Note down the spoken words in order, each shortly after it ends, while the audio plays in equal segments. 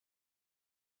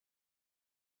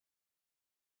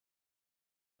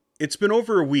It's been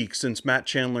over a week since Matt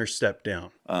Chandler stepped down.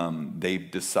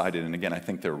 They've decided, and again, I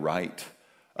think they're right,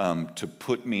 to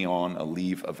put me on a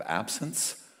leave of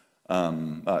absence,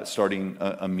 starting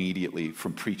immediately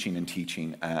from preaching and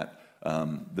teaching at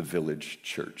the Village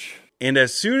Church. And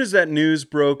as soon as that news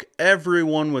broke,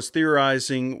 everyone was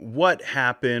theorizing what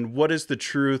happened. What is the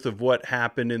truth of what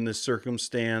happened in this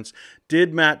circumstance?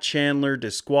 Did Matt Chandler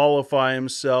disqualify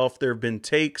himself? There have been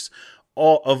takes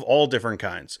of all different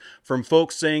kinds, from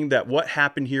folks saying that what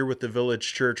happened here with the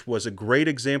Village Church was a great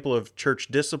example of church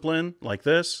discipline, like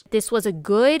this. This was a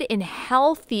good and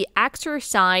healthy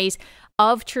exercise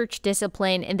of church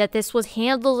discipline, and that this was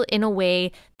handled in a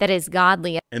way that is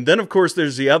godly. And then, of course,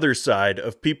 there's the other side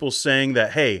of people saying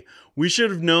that, hey, we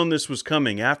should have known this was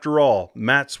coming. After all,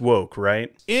 Matt's woke,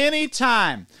 right?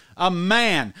 Anytime a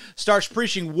man starts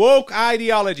preaching woke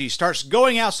ideology, starts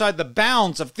going outside the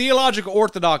bounds of theological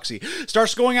orthodoxy,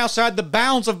 starts going outside the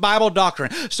bounds of Bible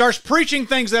doctrine, starts preaching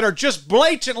things that are just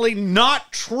blatantly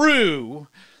not true,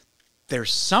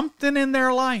 there's something in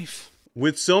their life.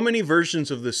 With so many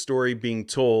versions of this story being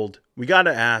told, we got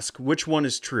to ask which one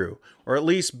is true, or at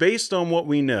least based on what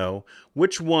we know,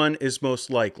 which one is most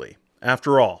likely.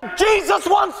 After all, Jesus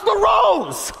wants the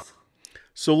rose!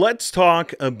 So let's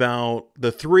talk about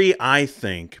the three, I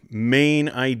think, main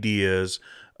ideas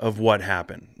of what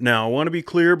happened. Now, I want to be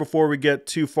clear before we get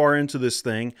too far into this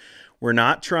thing. We're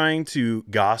not trying to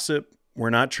gossip. We're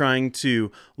not trying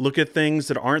to look at things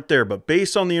that aren't there, but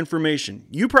based on the information,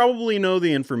 you probably know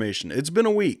the information. It's been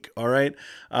a week, all right?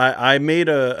 I made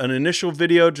an initial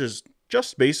video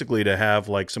just basically to have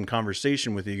like some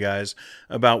conversation with you guys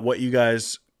about what you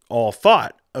guys all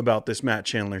thought about this Matt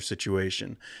Chandler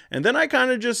situation. And then I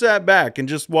kind of just sat back and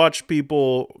just watched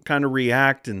people kind of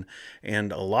react, and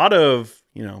a lot of,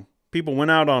 people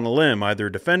went out on a limb, either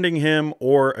defending him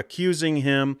or accusing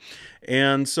him.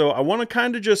 And so I want to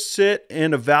kind of just sit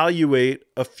and evaluate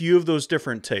a few of those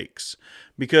different takes.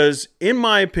 Because in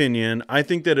my opinion, I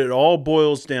think that it all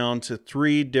boils down to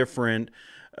three different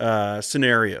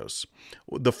scenarios.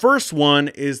 The first one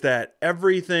is that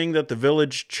everything that the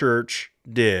Village Church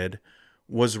did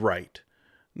was right.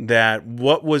 That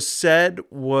what was said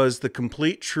was the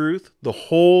complete truth, the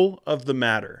whole of the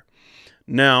matter.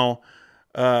 Now,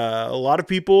 a lot of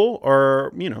people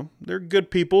are, they're good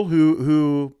people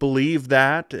who believe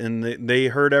that, and they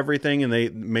heard everything, and they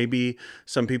maybe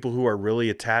some people who are really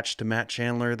attached to Matt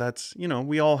Chandler. That's,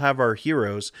 we all have our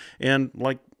heroes, and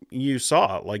like you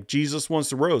saw, like Jesus wants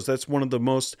the rose. That's one of the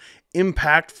most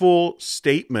impactful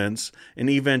statements in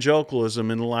evangelicalism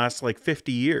in the last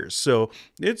 50 years. So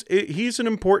he's an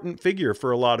important figure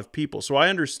for a lot of people. So I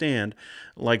understand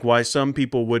why some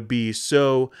people would be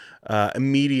so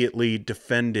immediately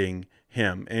defending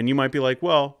him. And you might be like,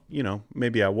 well,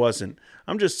 maybe I wasn't.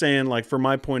 I'm just saying, from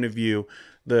my point of view,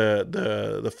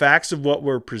 the facts of what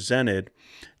were presented,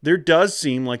 there does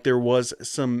seem like there was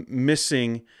some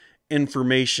missing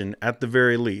information at the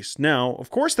very least. Now, of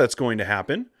course that's going to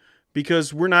happen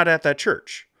because we're not at that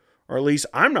church, or at least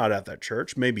I'm not at that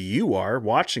church. Maybe you are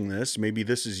watching this. Maybe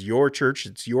this is your church.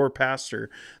 It's your pastor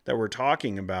that we're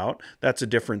talking about. That's a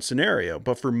different scenario.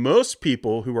 But for most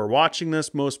people who are watching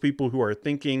this, most people who are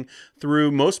thinking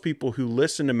through, most people who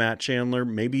listen to Matt Chandler,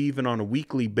 maybe even on a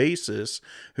weekly basis,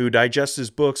 who digest his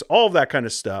books, all of that kind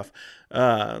of stuff,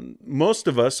 most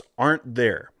of us aren't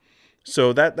there.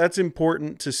 So that's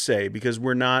important to say, because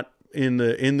we're not in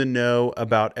the know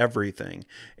about everything.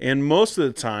 And most of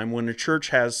the time when a church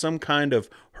has some kind of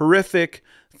horrific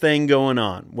thing going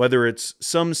on, whether it's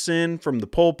some sin from the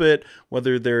pulpit,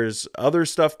 whether there's other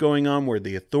stuff going on where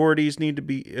the authorities need to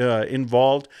be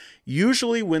involved,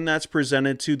 usually when that's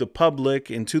presented to the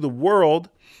public and to the world,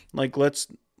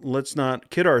 let's not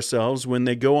kid ourselves, when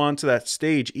they go onto that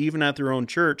stage, even at their own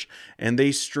church, and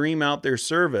they stream out their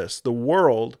service, the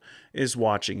world is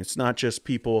watching. It's not just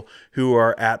people who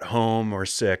are at home or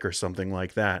sick or something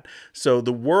like that. So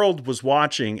the world was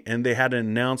watching, and they had an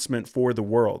announcement for the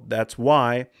world. That's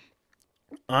why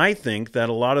I think that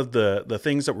a lot of the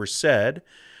things that were said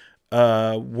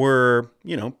were,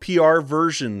 PR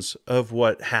versions of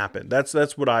what happened.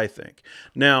 That's what I think.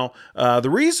 Now, the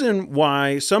reason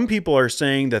why some people are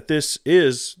saying that this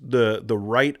is the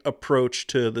right approach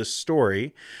to this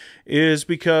story is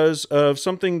because of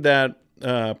something that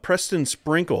Preston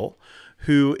Sprinkle,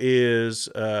 who is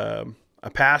a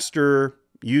pastor,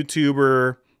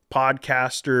 YouTuber,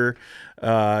 podcaster,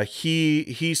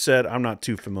 he said, I'm not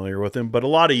too familiar with him, but a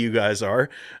lot of you guys are,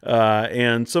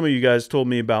 and some of you guys told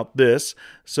me about this.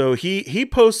 So he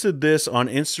posted this on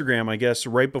Instagram, I guess,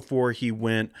 right before he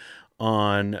went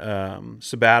on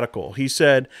sabbatical. He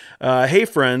said, "Hey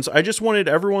friends, I just wanted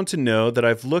everyone to know that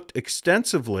I've looked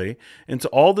extensively into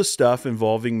all the stuff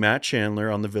involving Matt Chandler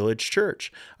on the Village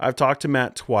Church. I've talked to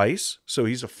Matt twice, so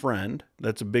he's a friend.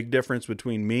 That's a big difference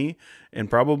between me and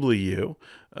probably you.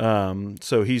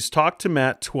 So he's talked to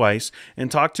Matt twice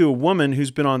and talked to a woman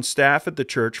who's been on staff at the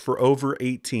church for over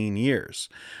 18 years.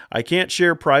 I can't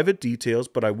share private details,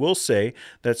 but I will say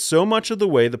that so much of the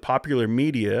way the popular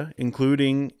media,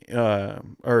 including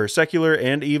or secular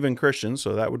and even Christian,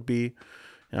 so that would be,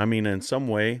 I mean, in some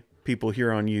way, people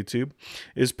here on YouTube,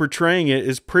 is portraying it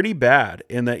is pretty bad,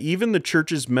 and that even the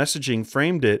church's messaging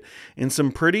framed it in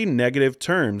some pretty negative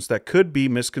terms that could be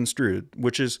misconstrued,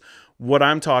 which is what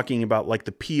I'm talking about, like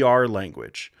the PR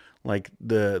language, like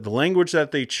the language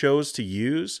that they chose to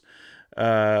use.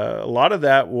 A lot of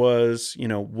that was,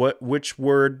 which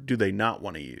word do they not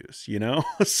want to use,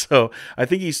 So I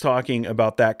think he's talking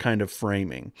about that kind of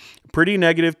framing. Pretty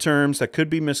negative terms that could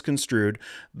be misconstrued.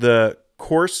 The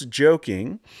coarse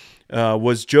joking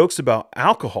was jokes about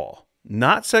alcohol,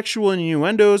 not sexual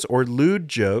innuendos or lewd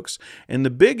jokes. And the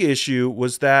big issue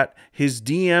was that his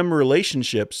DM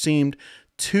relationship seemed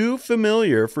too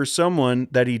familiar for someone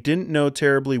that he didn't know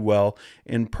terribly well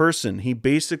in person. He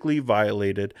basically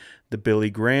violated the Billy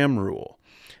Graham rule.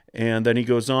 And then he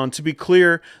goes on, to be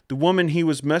clear, the woman he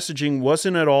was messaging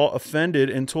wasn't at all offended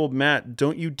and told Matt,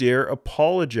 don't you dare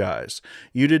apologize.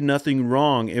 You did nothing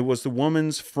wrong. It was the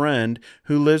woman's friend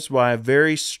who lives by a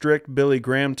very strict Billy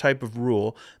Graham type of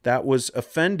rule that was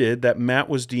offended that Matt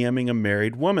was DMing a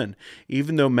married woman.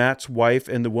 Even though Matt's wife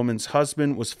and the woman's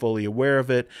husband was fully aware of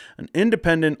it, an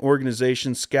independent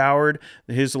organization scoured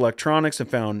his electronics and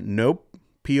found nope,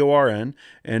 PORN,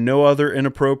 and no other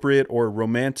inappropriate or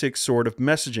romantic sort of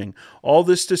messaging. All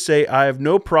this to say, I have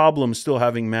no problem still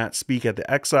having Matt speak at the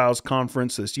Exiles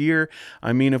Conference this year.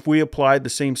 I mean, if we applied the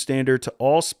same standard to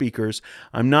all speakers,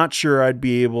 I'm not sure I'd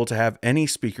be able to have any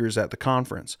speakers at the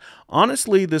conference.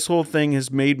 Honestly, this whole thing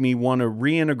has made me want to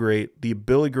reintegrate the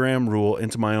Billy Graham rule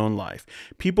into my own life.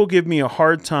 People give me a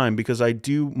hard time because I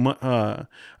do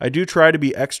try to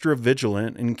be extra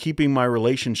vigilant in keeping my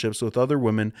relationships with other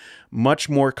women much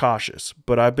more cautious,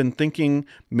 but I've been thinking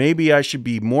maybe I should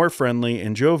be more friendly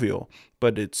and jovial.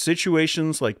 But it's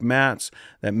situations like Matt's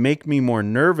that make me more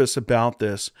nervous about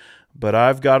this. But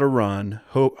I've got to run,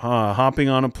 hopping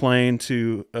on a plane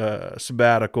to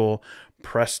sabbatical,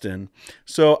 Preston.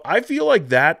 So I feel like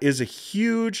that is a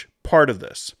huge part of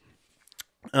this.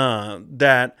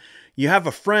 That you have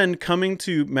a friend coming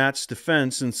to Matt's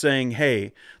defense and saying,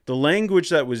 hey, the language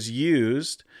that was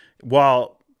used,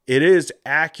 while it is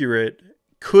accurate,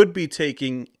 could be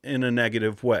taken in a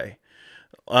negative way.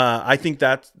 I think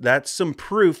that's some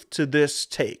proof to this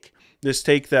take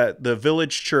that the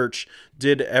Village Church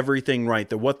did everything right,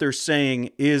 that what they're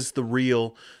saying is the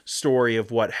real story of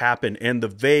what happened, and the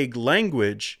vague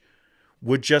language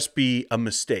would just be a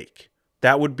mistake.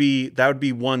 That would be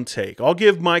one take. I'll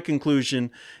give my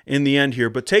conclusion in the end here,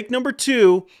 but take number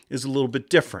 2 is a little bit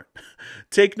different.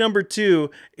 Take number 2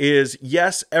 is,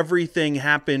 yes, everything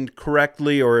happened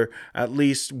correctly, or at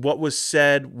least what was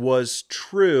said was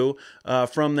true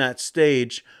from that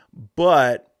stage,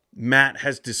 but Matt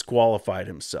has disqualified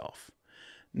himself.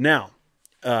 Now,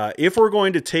 if we're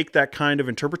going to take that kind of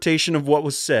interpretation of what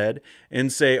was said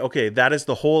and say, okay, that is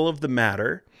the whole of the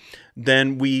matter,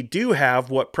 then we do have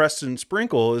what Preston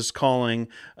Sprinkle is calling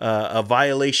a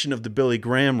violation of the Billy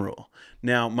Graham rule.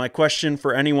 Now, my question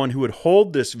for anyone who would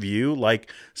hold this view,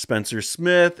 like Spencer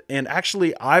Smith, and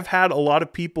actually I've had a lot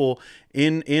of people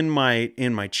in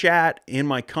my chat, in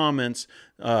my comments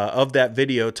of that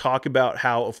video, talk about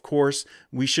how, of course,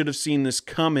 we should have seen this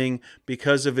coming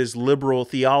because of his liberal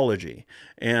theology.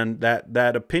 And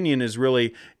that opinion is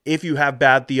really, if you have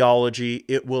bad theology,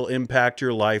 it will impact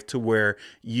your life to where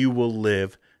you will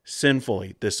live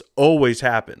sinfully. This always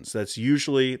happens. That's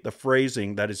usually the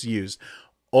phrasing that is used.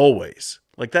 Always.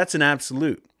 Like, that's an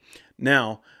absolute.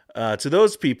 Now, to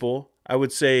those people, I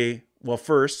would say, well,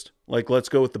 first, let's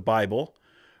go with the Bible.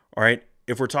 All right.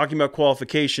 If we're talking about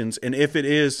qualifications, and if it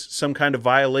is some kind of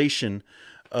violation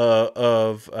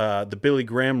of the Billy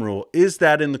Graham rule, is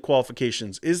that in the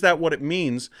qualifications? Is that what it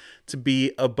means to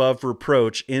be above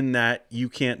reproach, in that you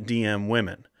can't DM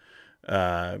women?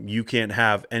 You can't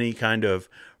have any kind of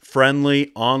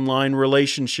friendly online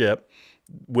relationship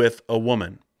with a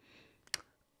woman.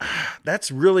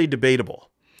 That's really debatable.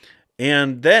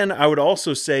 And then I would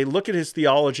also say, look at his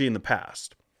theology in the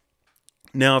past.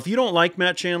 Now, if you don't like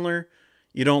Matt Chandler,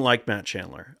 you don't like Matt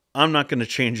Chandler. I'm not going to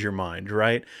change your mind,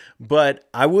 right? But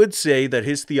I would say that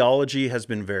his theology has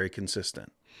been very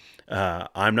consistent.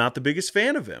 I'm not the biggest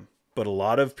fan of him. but a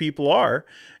lot of people are,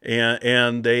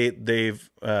 and they've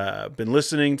been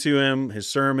listening to him, his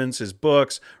sermons, his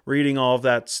books, reading all of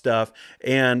that stuff.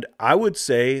 And I would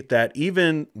say that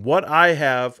even what I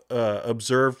have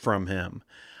observed from him,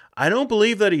 I don't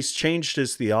believe that he's changed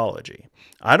his theology.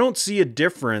 I don't see a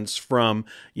difference from,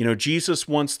 Jesus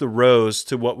wants the rose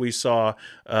to what we saw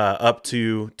up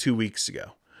to 2 weeks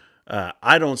ago.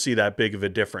 I don't see that big of a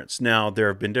difference. Now, there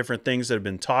have been different things that have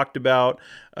been talked about,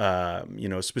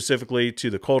 specifically to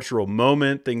the cultural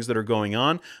moment, things that are going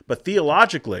on. But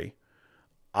theologically,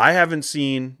 I haven't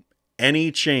seen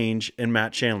any change in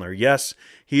Matt Chandler. Yes,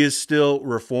 he is still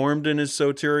reformed in his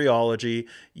soteriology.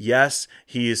 Yes,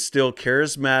 he is still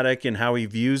charismatic in how he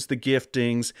views the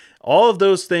giftings. All of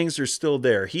those things are still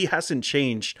there. He hasn't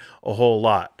changed a whole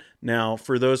lot. Now,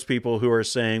 for those people who are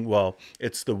saying, well,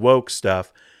 it's the woke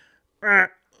stuff,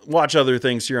 watch other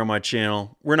things here on my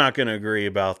channel. We're not going to agree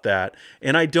about that.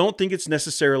 And I don't think it's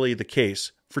necessarily the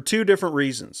case for two different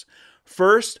reasons.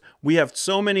 First, we have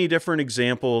so many different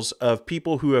examples of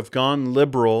people who have gone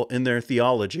liberal in their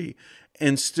theology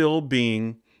and still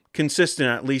being consistent,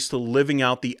 at least to living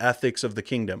out the ethics of the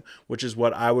kingdom, which is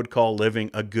what I would call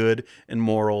living a good and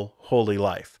moral, holy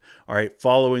life. All right,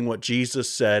 following what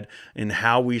Jesus said and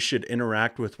how we should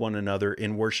interact with one another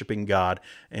in worshiping God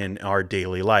in our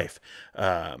daily life.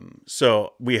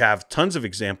 So we have tons of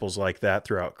examples like that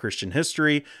throughout Christian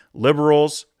history,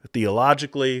 liberals,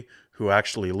 theologically, who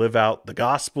actually live out the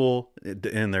gospel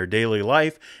in their daily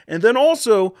life. And then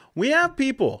also we have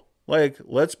people like,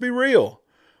 let's be real,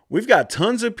 we've got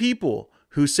tons of people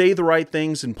who say the right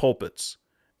things in pulpits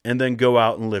and then go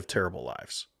out and live terrible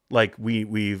lives. Like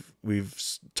we've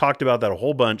talked about that a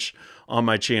whole bunch on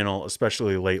my channel,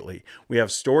 especially lately. We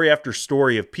have story after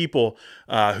story of people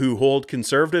who hold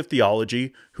conservative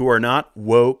theology, who are not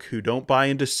woke, who don't buy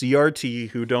into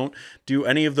CRT, who don't do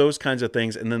any of those kinds of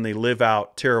things, and then they live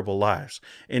out terrible lives.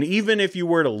 And even if you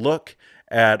were to look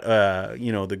at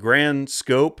the grand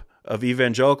scope of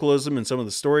evangelicalism and some of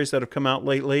the stories that have come out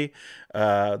lately,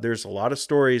 there's a lot of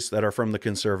stories that are from the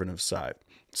conservative side.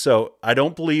 So I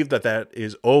don't believe that that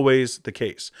is always the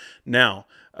case. Now,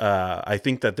 I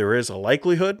think that there is a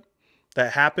likelihood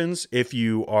that happens if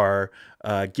you are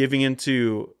giving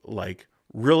into like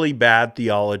really bad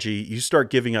theology. You start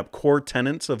giving up core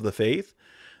tenets of the faith,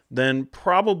 then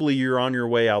probably you're on your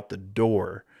way out the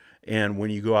door. And when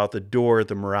you go out the door,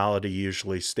 the morality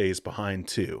usually stays behind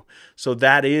too. So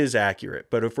that is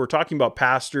accurate. But if we're talking about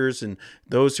pastors and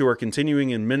those who are continuing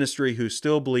in ministry who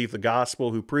still believe the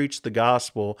gospel, who preach the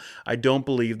gospel, I don't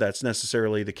believe that's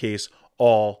necessarily the case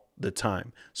all the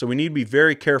time. So we need to be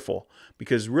very careful,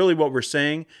 because really what we're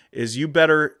saying is you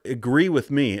better agree with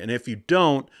me. And if you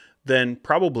don't, then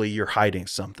probably you're hiding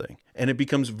something. And it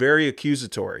becomes very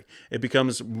accusatory. It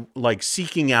becomes like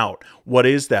seeking out, what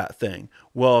is that thing?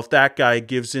 Well, if that guy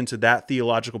gives into that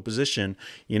theological position,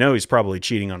 he's probably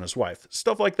cheating on his wife.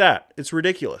 Stuff like that. It's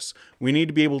ridiculous. We need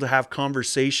to be able to have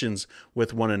conversations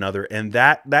with one another. And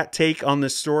that take on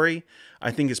this story,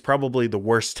 I think, is probably the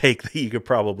worst take that you could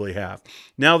probably have.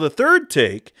 Now, the third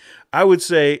take, I would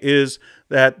say, is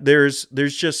that there's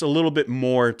just a little bit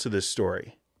more to this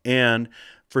story. And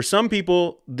for some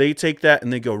people, they take that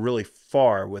and they go really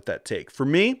far with that take. For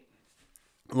me,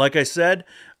 like I said,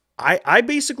 I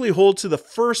basically hold to the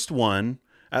first one,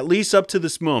 at least up to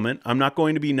this moment. I'm not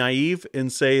going to be naive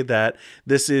and say that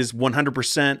this is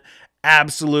 100%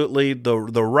 absolutely the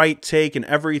right take, and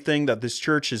everything that this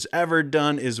church has ever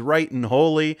done is right and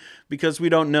holy, because we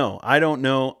don't know. I don't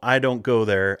know. I don't go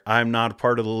there. I'm not a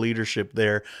part of the leadership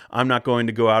there. I'm not going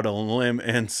to go out on a limb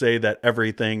and say that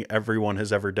everything everyone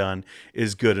has ever done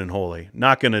is good and holy.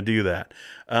 Not going to do that.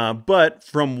 But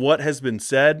from what has been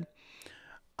said,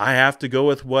 I have to go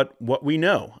with what we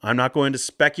know. I'm not going to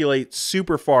speculate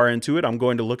super far into it. I'm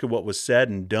going to look at what was said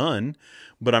and done,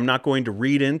 but I'm not going to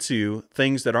read into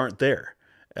things that aren't there.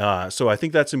 So I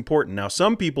think that's important. Now,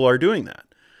 some people are doing that.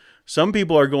 Some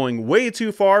people are going way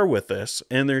too far with this,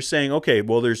 and they're saying, okay,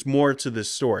 well, there's more to this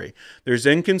story. There's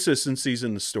inconsistencies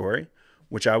in the story,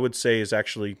 which I would say is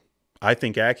actually, I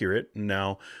think, accurate.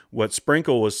 Now, what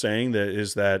Sprinkle was saying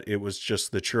is that it was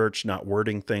just the church not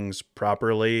wording things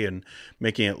properly and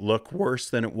making it look worse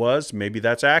than it was. Maybe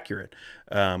that's accurate.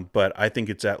 But I think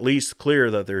it's at least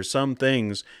clear that there's some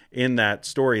things in that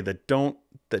story that don't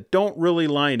really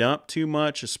line up too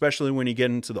much, especially when you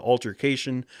get into the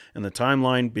altercation and the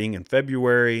timeline being in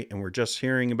February, and we're just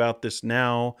hearing about this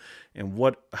now. And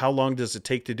how long does it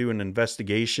take to do an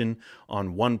investigation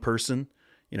on one person?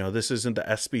 This isn't the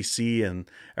SBC and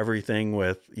everything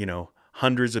with,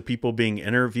 hundreds of people being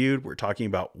interviewed. We're talking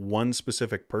about one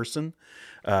specific person.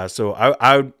 So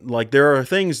I like, there are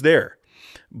things there.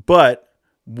 But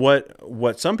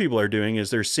what some people are doing is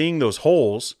they're seeing those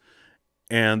holes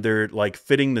and they're like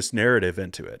fitting this narrative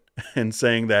into it and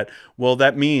saying that, well,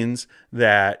 that means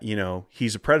that,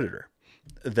 he's a predator,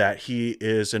 that he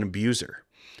is an abuser,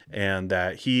 and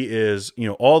that he is,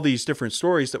 all these different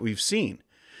stories that we've seen.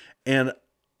 And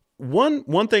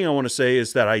one thing I want to say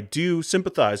is that I do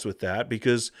sympathize with that,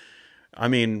 because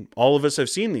all of us have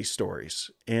seen these stories,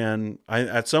 and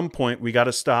at some point we got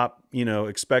to stop,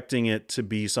 expecting it to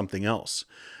be something else.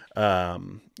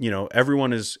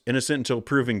 Everyone is innocent until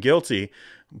proven guilty,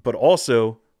 but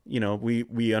also,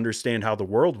 we understand how the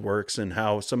world works and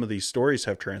how some of these stories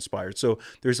have transpired. So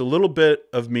there's a little bit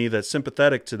of me that's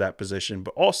sympathetic to that position,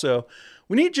 but also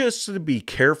we need just to be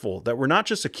careful that we're not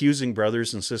just accusing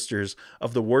brothers and sisters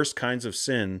of the worst kinds of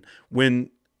sin when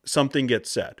something gets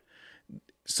said.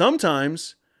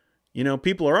 Sometimes,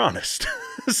 people are honest.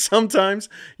 Sometimes,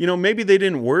 maybe they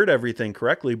didn't word everything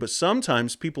correctly, but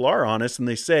sometimes people are honest and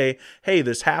they say, hey,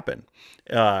 this happened.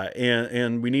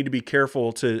 And we need to be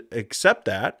careful to accept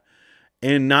that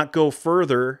and not go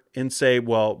further and say,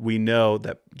 well, we know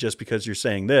that just because you're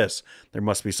saying this, there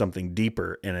must be something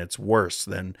deeper and it's worse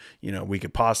than, we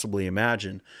could possibly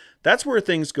imagine. That's where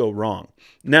things go wrong.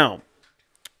 Now,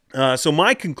 so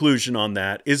my conclusion on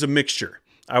that is a mixture.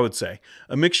 I would say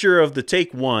a mixture of the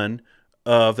take one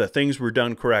of that things were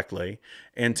done correctly,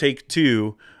 and take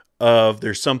two of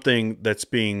there's something that's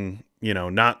being,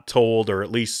 not told or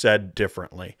at least said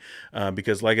differently.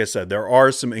 Because like I said, there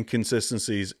are some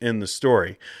inconsistencies in the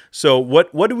story. So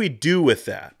what do we do with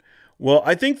that? Well,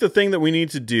 I think the thing that we need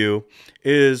to do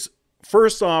is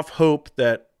first off, hope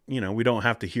that, we don't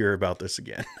have to hear about this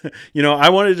again. I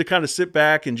wanted to kind of sit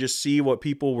back and just see what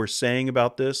people were saying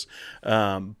about this.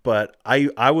 But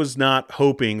I was not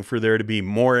hoping for there to be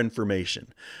more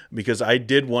information, because I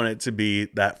did want it to be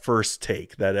that first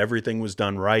take, that everything was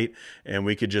done right and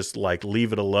we could just like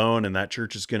leave it alone, and that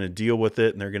church is going to deal with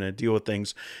it and they're going to deal with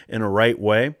things in a right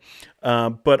way.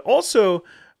 But also,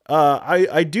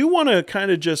 I do want to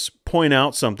kind of just point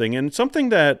out something, and something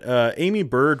that Amy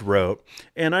Bird wrote.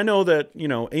 And I know that,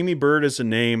 Amy Bird is a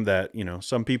name that,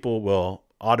 some people will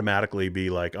automatically be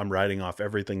like, I'm writing off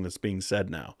everything that's being said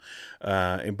now.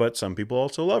 But some people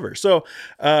also love her. So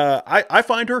I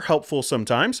find her helpful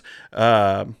sometimes.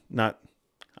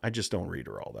 I just don't read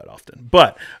her all that often.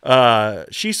 But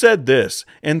she said this,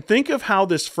 and think of how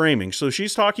this framing, so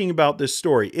she's talking about this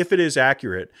story, if it is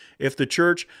accurate, if the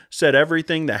church said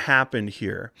everything that happened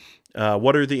here,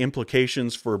 what are the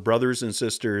implications for brothers and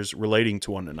sisters relating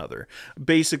to one another?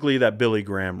 Basically that Billy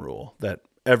Graham rule that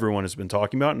everyone has been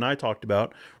talking about, and I talked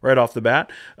about right off the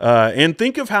bat. And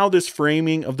think of how this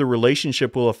framing of the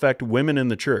relationship will affect women in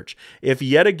the church. If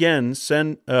yet again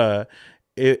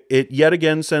it yet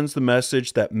again sends the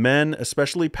message that men,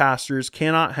 especially pastors,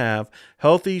 cannot have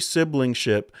healthy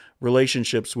siblingship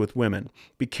relationships with women.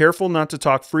 Be careful not to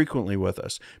talk frequently with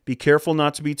us. Be careful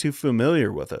not to be too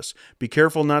familiar with us. Be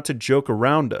careful not to joke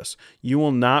around us. You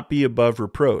will not be above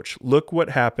reproach. Look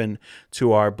what happened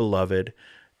to our beloved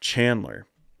Chandler.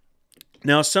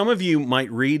 Now, some of you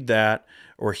might read that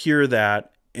or hear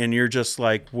that, and you're just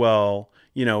like, well,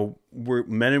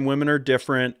 men and women are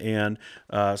different, and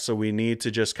so we need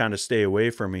to just kind of stay away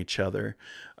from each other.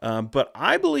 But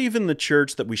I believe in the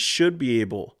church that we should be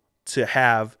able to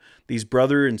have these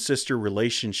brother and sister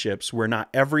relationships where not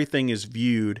everything is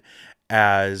viewed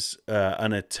as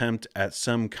an attempt at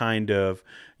some kind of,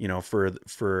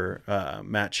 for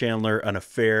Matt Chandler, an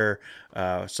affair,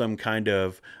 some kind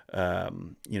of,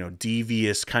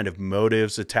 devious kind of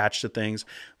motives attached to things.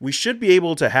 We should be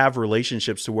able to have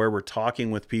relationships to where we're talking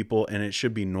with people, and it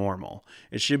should be normal.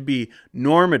 It should be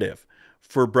normative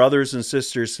for brothers and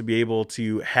sisters to be able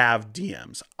to have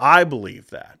DMs. I believe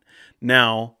that.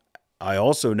 Now, I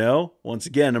also know, once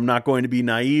again, I'm not going to be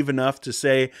naive enough to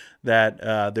say that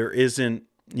there isn't,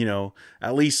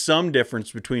 at least some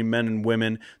difference between men and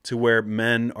women to where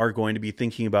men are going to be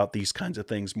thinking about these kinds of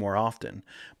things more often.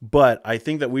 But I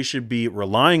think that we should be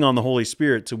relying on the Holy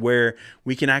Spirit to where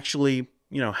we can actually,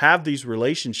 have these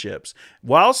relationships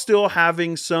while still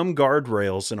having some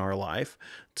guardrails in our life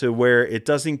to where it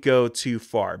doesn't go too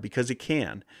far, because it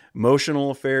can. Emotional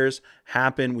affairs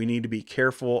happen. We need to be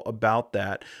careful about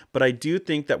that. But I do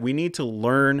think that we need to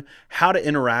learn how to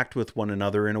interact with one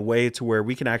another in a way to where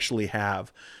we can actually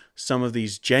have some of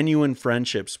these genuine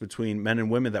friendships between men and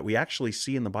women that we actually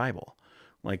see in the Bible.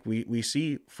 Like we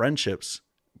see friendships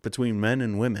between men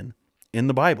and women in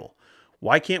the Bible.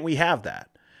 Why can't we have that?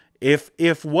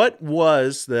 If what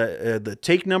was the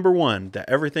take number one, that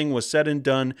everything was said and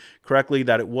done correctly,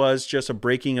 that it was just a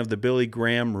breaking of the Billy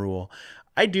Graham rule,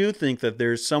 I do think that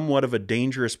there's somewhat of a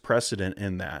dangerous precedent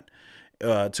in that.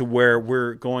 to where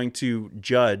we're going to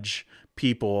judge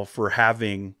people for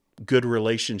having good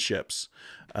relationships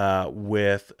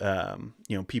with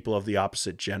people of the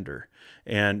opposite gender.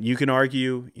 And you can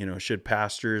argue, should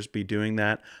pastors be doing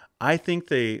that? I think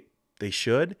they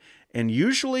should. And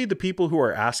usually the people who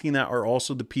are asking that are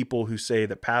also the people who say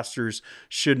that pastors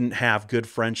shouldn't have good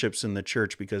friendships in the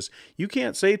church, because you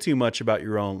can't say too much about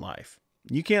your own life.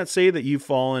 You can't say that you've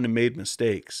fallen and made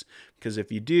mistakes, because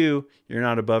if you do, you're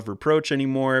not above reproach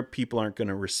anymore. People aren't going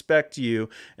to respect you.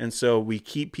 And so we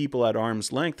keep people at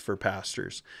arm's length for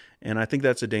pastors. And I think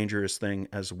that's a dangerous thing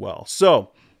as well.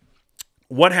 So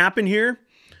what happened here?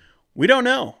 We don't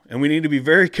know, and we need to be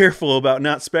very careful about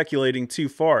not speculating too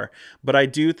far. But I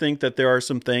do think that there are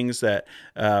some things that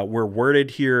were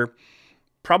worded here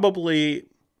probably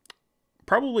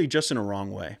just in a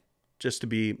wrong way. Just to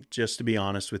be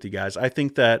honest with you guys, I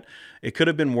think that it could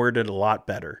have been worded a lot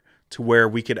better, to where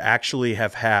we could actually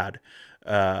have had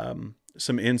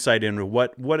some insight into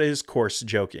what is coarse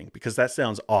joking, because that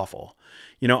sounds awful.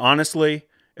 Honestly,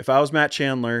 if I was Matt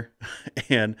Chandler,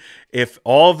 and if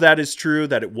all of that is true,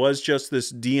 that it was just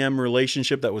this DM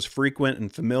relationship that was frequent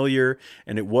and familiar,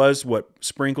 and it was what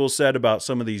Sprinkles said about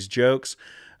some of these jokes,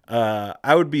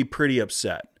 I would be pretty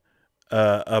upset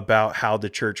about how the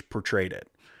church portrayed it,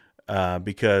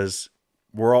 because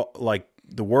we're all like,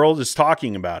 the world is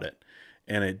talking about it,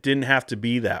 and it didn't have to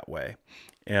be that way.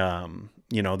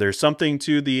 There's something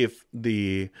to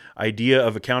the idea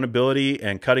of accountability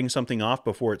and cutting something off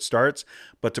before it starts,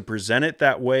 but to present it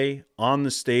that way on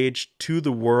the stage to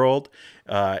the world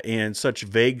in such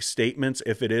vague statements,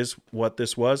 if it is what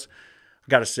this was, I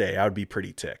got to say, I would be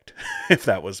pretty ticked if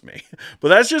that was me. But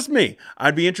that's just me.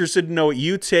 I'd be interested to know what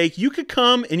you take. You could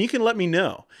come and you can let me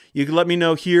know. You can let me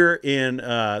know here in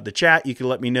the chat. You can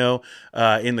let me know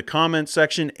in the comments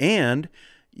section, and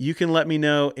you can let me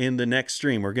know in the next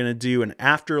stream. We're going to do an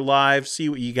after live, see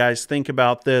what you guys think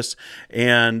about this.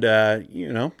 And,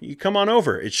 you come on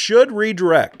over. It should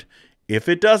redirect. If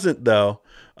it doesn't, though,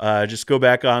 just go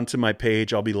back onto my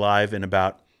page. I'll be live in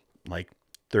about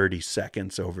 30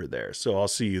 seconds over there. So I'll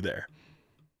see you there.